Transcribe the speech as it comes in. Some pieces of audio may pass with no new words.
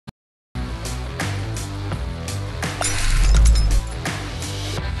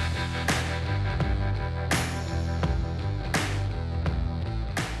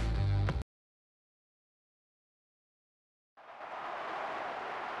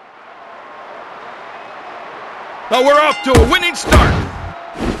Oh, we're off to a winning start.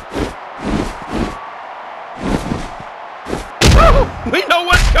 Oh, we know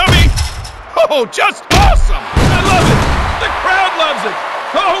what's coming. Oh, just awesome. I love it. The crowd loves it.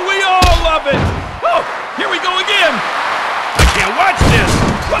 Oh, we all love it. Oh, here we go again. I can't watch this.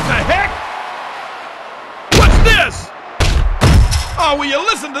 What the heck? What's this? Oh, will you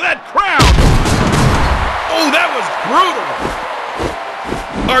listen to that crowd? Oh, that was brutal.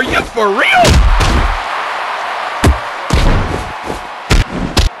 Are you for real?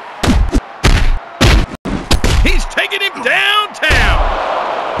 He's taking him downtown.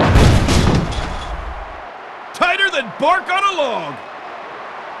 Tighter than bark on a log.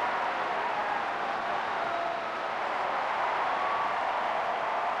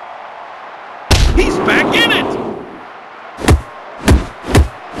 He's back in it.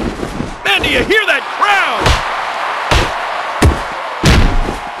 Man, do you hear that crowd?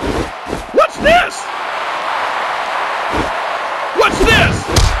 What's this? What's this?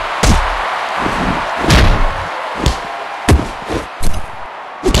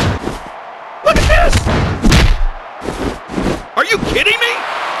 Look at this! Are you kidding me?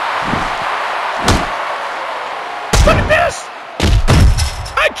 Look at this!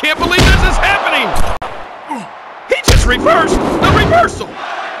 I can't believe this is happening! He just reversed the reversal!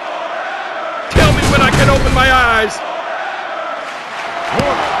 Tell me when I can open my eyes!